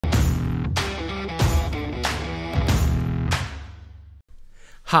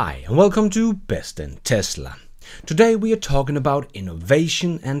Hi and welcome to Best in Tesla. Today we are talking about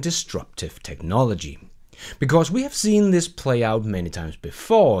innovation and disruptive technology. Because we have seen this play out many times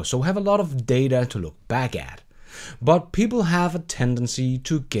before, so we have a lot of data to look back at. But people have a tendency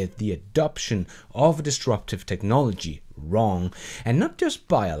to get the adoption of disruptive technology wrong, and not just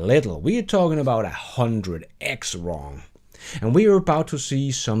by a little, we are talking about 100x wrong. And we are about to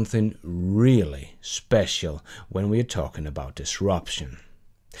see something really special when we are talking about disruption.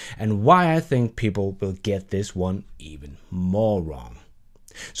 And why I think people will get this one even more wrong.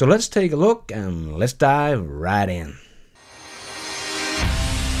 So let's take a look and let's dive right in.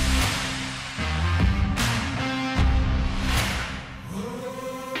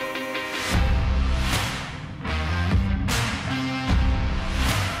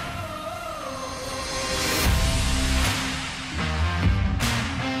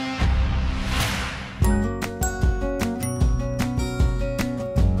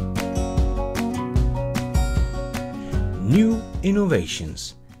 New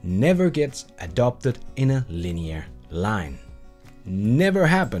innovations never gets adopted in a linear line. Never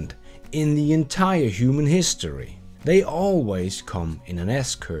happened in the entire human history. They always come in an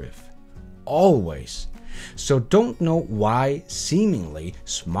S-curve. Always. So don't know why seemingly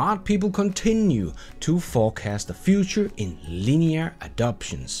smart people continue to forecast the future in linear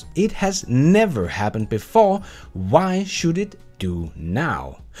adoptions. It has never happened before. Why should it do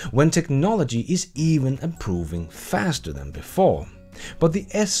now, when technology is even improving faster than before? But the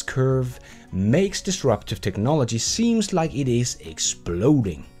S-curve makes disruptive technology seems like it is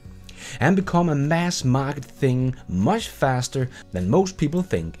exploding and become a mass market thing much faster than most people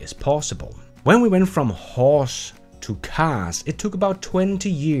think is possible. When we went from horse to cars, it took about 20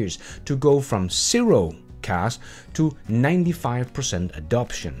 years to go from 0 cars to 95%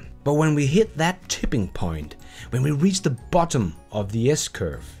 adoption. But when we hit that tipping point, when we reached the bottom of the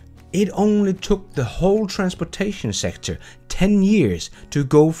S-curve, it only took the whole transportation sector 10 years to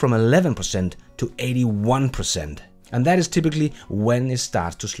go from 11% to 81%. And that is typically when it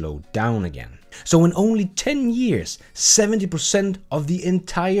starts to slow down again. So in only 10 years, 70% of the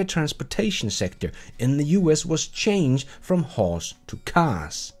entire transportation sector in the US was changed from horse to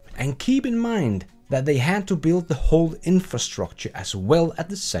cars. And keep in mind that they had to build the whole infrastructure as well at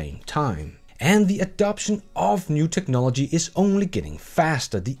the same time. And the adoption of new technology is only getting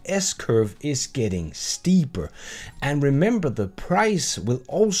faster. The S-curve is getting steeper. And remember, the price will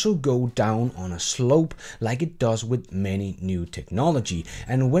also go down on a slope like it does with many new technology.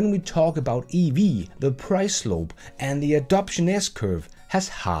 And when we talk about EV, the price slope and the adoption S-curve has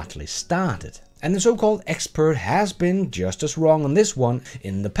hardly started. And the so-called expert has been just as wrong on this one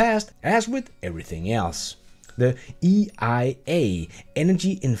in the past as with everything else. The EIA,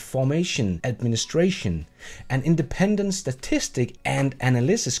 Energy Information Administration, an independent statistic and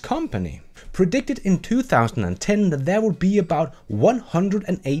analysis company, predicted in 2010 that there would be about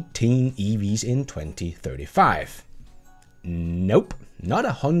 118 EVs in 2035. Nope, not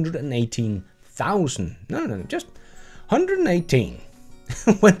 118,000. No, just 118.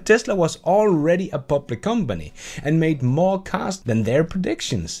 When Tesla was already a public company and made more cars than their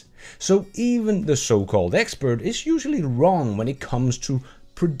predictions. So even the so-called expert is usually wrong when it comes to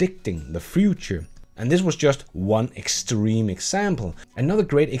predicting the future. And this was just one extreme example. Another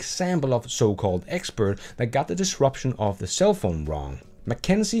great example of so-called expert that got the disruption of the cell phone wrong.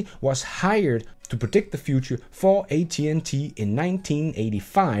 McKinsey was hired to predict the future for AT&T in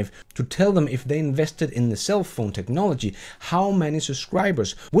 1985 to tell them if they invested in the cell phone technology, how many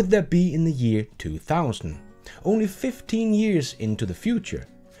subscribers would there be in the year 2000. Only 15 years into the future,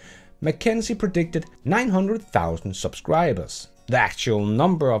 McKinsey predicted 900,000 subscribers. The actual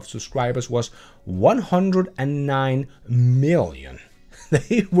number of subscribers was 109 million.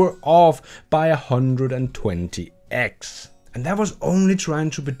 They were off by 120x. And that was only trying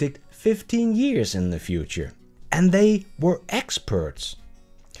to predict 15 years in the future. And they were experts.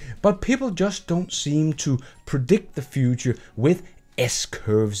 But people just don't seem to predict the future with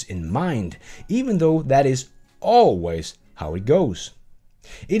S-curves in mind, even though that is always how it goes.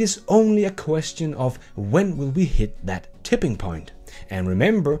 It is only a question of when will we hit that tipping point. And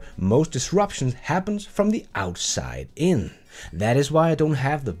remember, most disruptions happens from the outside in. That is why I don't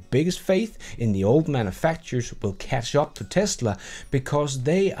have the biggest faith in the old manufacturers will catch up to Tesla, because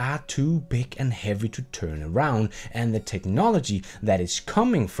they are too big and heavy to turn around, and the technology that is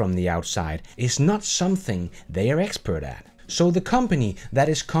coming from the outside is not something they are expert at. So the company that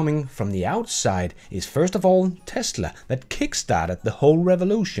is coming from the outside is first of all Tesla, that kickstarted the whole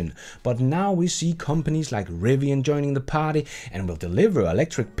revolution. But now we see companies like Rivian joining the party and will deliver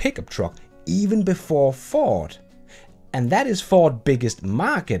electric pickup truck even before Ford. And that is Ford's biggest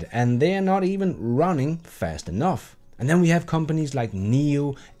market, and they are not even running fast enough. And then we have companies like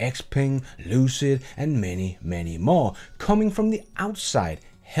NIO, Xpeng, Lucid, and many, many more coming from the outside,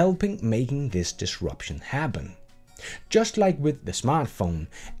 helping making this disruption happen. Just like with the smartphone,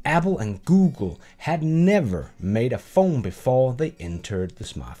 Apple and Google had never made a phone before they entered the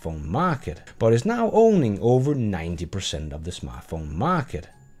smartphone market, but is now owning over 90% of the smartphone market.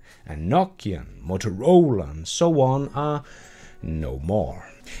 And Nokia, Motorola, and so on are no more.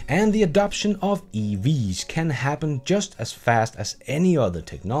 And the adoption of EVs can happen just as fast as any other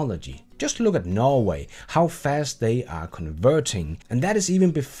technology. Just look at Norway, how fast they are converting, and that is even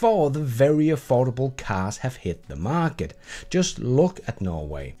before the very affordable cars have hit the market. Just look at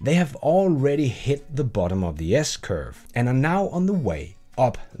Norway. They have already hit the bottom of the S-curve and are now on the way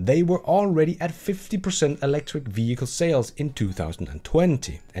up. They were already at 50% electric vehicle sales in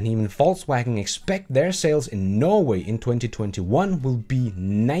 2020, and even Volkswagen expect their sales in Norway in 2021 will be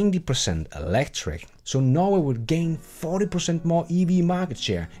 90% electric. So Norway would gain 40% more EV market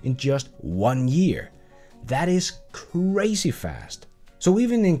share in just 1 year. That is crazy fast. So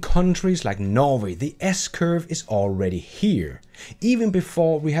even in countries like Norway, the S-curve is already here, even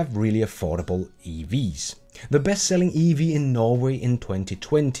before we have really affordable EVs. The best-selling EV in Norway in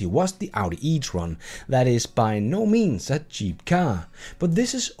 2020 was the Audi e-tron. That is by no means a cheap car, but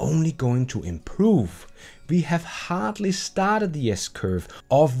this is only going to improve. We have hardly started the S-curve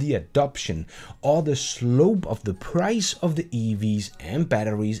of the adoption or the slope of the price of the EVs and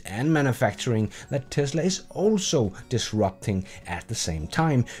batteries and manufacturing that Tesla is also disrupting at the same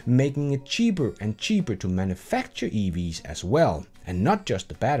time, making it cheaper and cheaper to manufacture EVs as well, and not just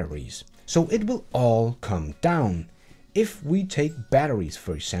the batteries. So it will all come down. If we take batteries,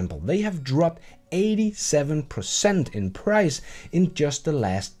 for example, they have dropped 87% in price in just the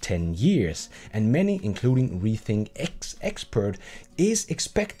last 10 years, and many, including Rethink Expert, is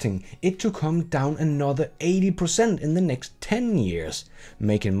expecting it to come down another 80% in the next 10 years,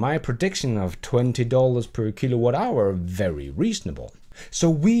 making my prediction of $20 per kilowatt hour very reasonable. So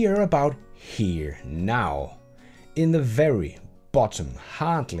we are about here now, in the very bottom,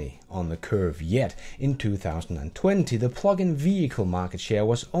 hardly on the curve yet. In 2020, the plug-in vehicle market share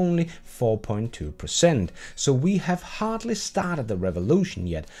was only 4.2%, so we have hardly started the revolution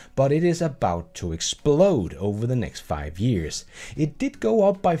yet, but it is about to explode over the next 5 years. It did go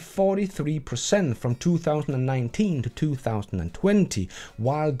up by 43% from 2019 to 2020,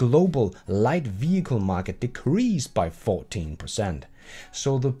 while global light vehicle market decreased by 14%.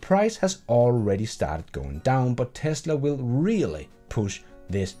 So the price has already started going down, but Tesla will really push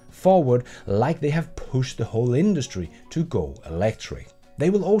this forward like they have pushed the whole industry to go electric. They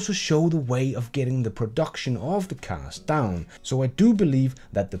will also show the way of getting the production of the cars down. So I do believe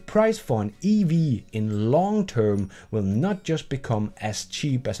that the price for an EV in long term will not just become as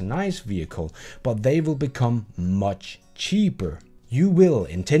cheap as an ICE vehicle, but they will become much cheaper. You will,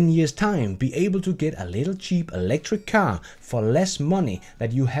 in 10 years' time, be able to get a little cheap electric car for less money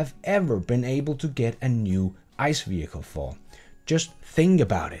than you have ever been able to get a new ICE vehicle for. Just think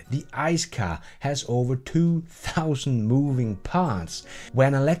about it. The ICE car has over 2,000 moving parts, where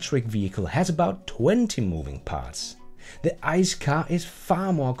an electric vehicle has about 20 moving parts. The ICE car is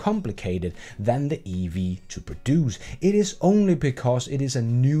far more complicated than the EV to produce. It is only because it is a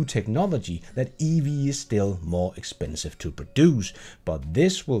new technology that EV is still more expensive to produce, but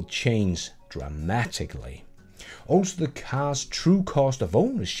this will change dramatically. Also, the car's true cost of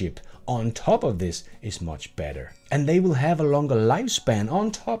ownership on top of this is much better, and they will have a longer lifespan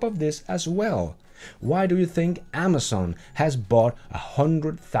on top of this as well. Why do you think Amazon has bought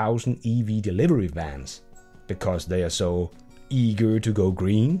 100,000 EV delivery vans? Because they are so eager to go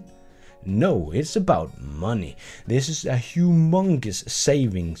green? No, it's about money. This is a humongous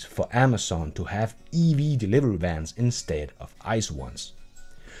savings for Amazon to have EV delivery vans instead of ICE ones.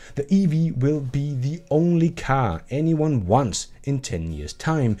 The EV will be the only car anyone wants in 10 years'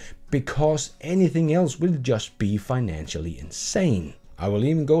 time, because anything else will just be financially insane. I will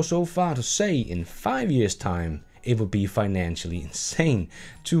even go so far to say in 5 years' time it will be financially insane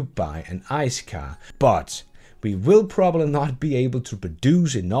to buy an ICE car. But we will probably not be able to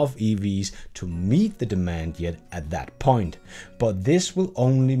produce enough EVs to meet the demand yet at that point. But this will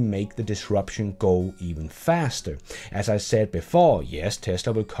only make the disruption go even faster. As I said before, yes,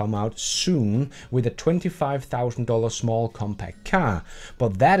 Tesla will come out soon with a $25,000 small compact car,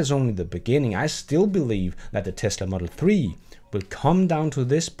 but that is only the beginning. I still believe that the Tesla Model 3 will come down to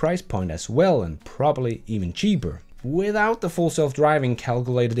this price point as well, and probably even cheaper. Without the full self-driving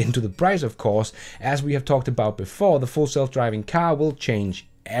calculated into the price, of course. As we have talked about before, the full self-driving car will change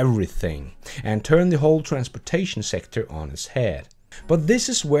everything and turn the whole transportation sector on its head. But this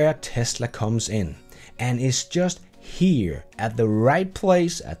is where Tesla comes in and is just here at the right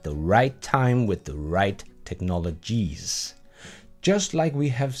place at the right time with the right technologies. Just like we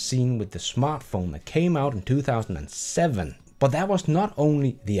have seen with the smartphone that came out in 2007. But that was not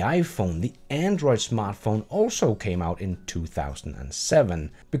only the iPhone, the Android smartphone also came out in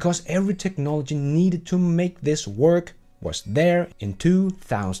 2007. Because every technology needed to make this work was there in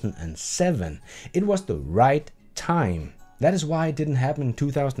 2007. It was the right time. That is why it didn't happen in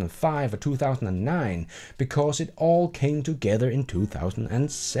 2005 or 2009, because it all came together in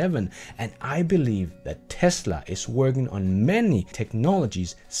 2007. And I believe that Tesla is working on many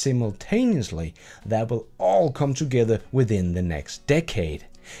technologies simultaneously that will all come together within the next decade.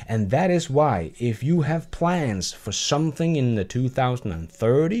 And that is why, if you have plans for something in the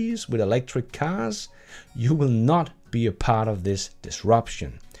 2030s with electric cars, you will not be a part of this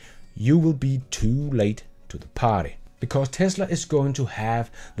disruption. You will be too late to the party. Because Tesla is going to have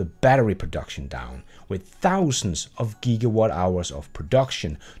the battery production down with thousands of gigawatt hours of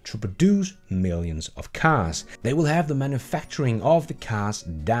production to produce millions of cars. They will have the manufacturing of the cars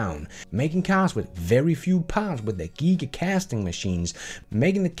down, making cars with very few parts with their giga casting machines,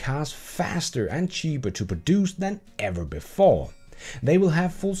 making the cars faster and cheaper to produce than ever before. They will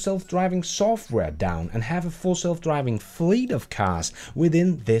have full self-driving software down and have a full self-driving fleet of cars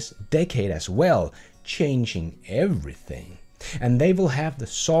within this decade as well, changing everything. And they will have the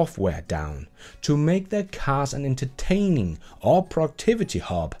software down to make their cars an entertaining or productivity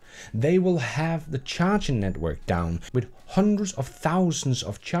hub. They will have the charging network down with hundreds of thousands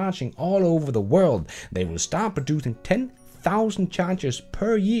of charging all over the world. They will start producing 10,000 chargers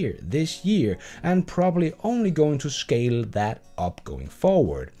per year this year, and probably only going to scale that up going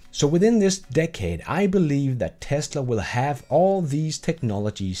forward. So within this decade, I believe that Tesla will have all these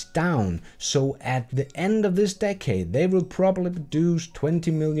technologies down. So at the end of this decade, they will probably produce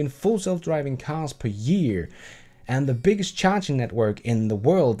 20 million full self-driving cars per year, and the biggest charging network in the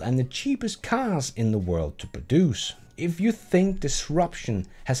world, and the cheapest cars in the world to produce. If you think disruption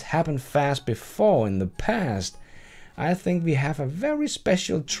has happened fast before in the past, I think we have a very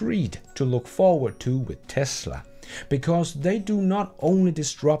special treat to look forward to with Tesla. Because they do not only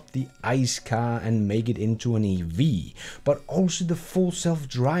disrupt the ICE car and make it into an EV, but also the full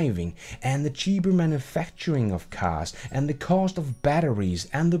self-driving and the cheaper manufacturing of cars and the cost of batteries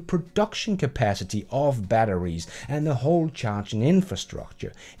and the production capacity of batteries and the whole charging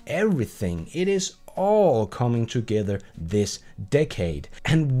infrastructure. Everything, it is all coming together this decade,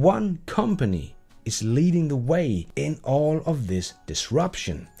 and one company is leading the way in all of this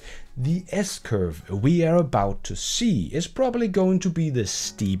disruption. The S-curve we are about to see is probably going to be the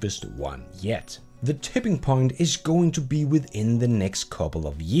steepest one yet. The tipping point is going to be within the next couple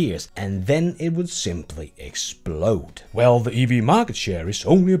of years, and then it will simply explode. Well, the EV market share is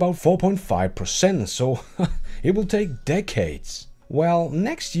only about 4.5%, so it will take decades. Well,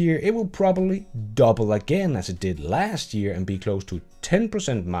 next year it will probably double again as it did last year and be close to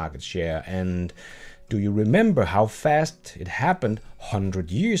 10% market share. And do you remember how fast it happened 100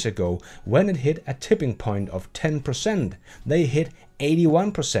 years ago when it hit a tipping point of 10%? They hit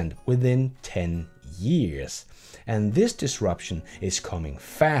 81% within 10 years. And this disruption is coming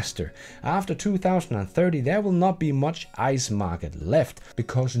faster. After 2030 there will not be much ICE market left,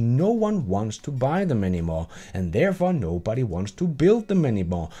 because no one wants to buy them anymore, and therefore nobody wants to build them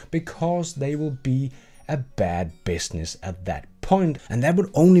anymore, because they will be a bad business at that point, and that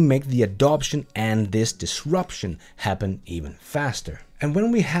would only make the adoption and this disruption happen even faster. And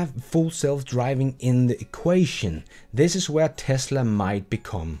when we have full self-driving in the equation, this is where Tesla might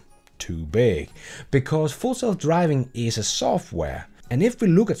become too big, because full self-driving is a software, and if we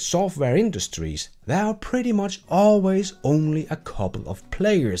look at software industries, there are pretty much always only a couple of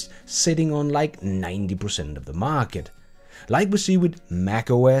players sitting on like 90% of the market, like we see with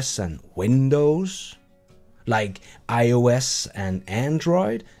macOS and Windows, like iOS and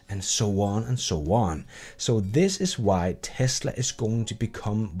Android, and so on and so on. So this is why Tesla is going to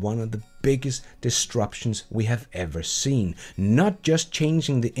become one of the biggest disruptions we have ever seen. Not just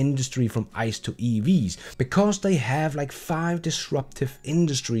changing the industry from ICE to EVs, because they have like 5 disruptive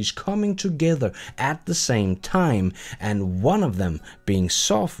industries coming together at the same time, and one of them being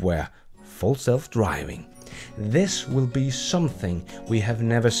software, full self-driving. This will be something we have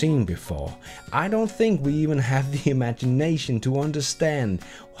never seen before. I don't think we even have the imagination to understand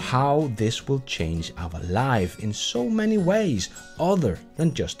how this will change our life in so many ways other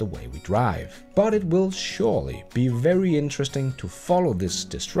than just the way we drive. But it will surely be very interesting to follow this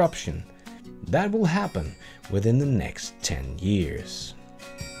disruption that will happen within the next 10 years.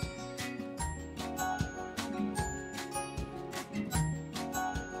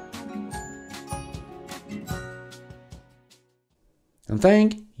 And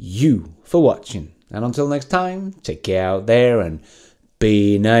thank you for watching. And until next time, take care out there and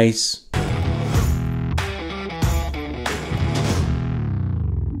be nice.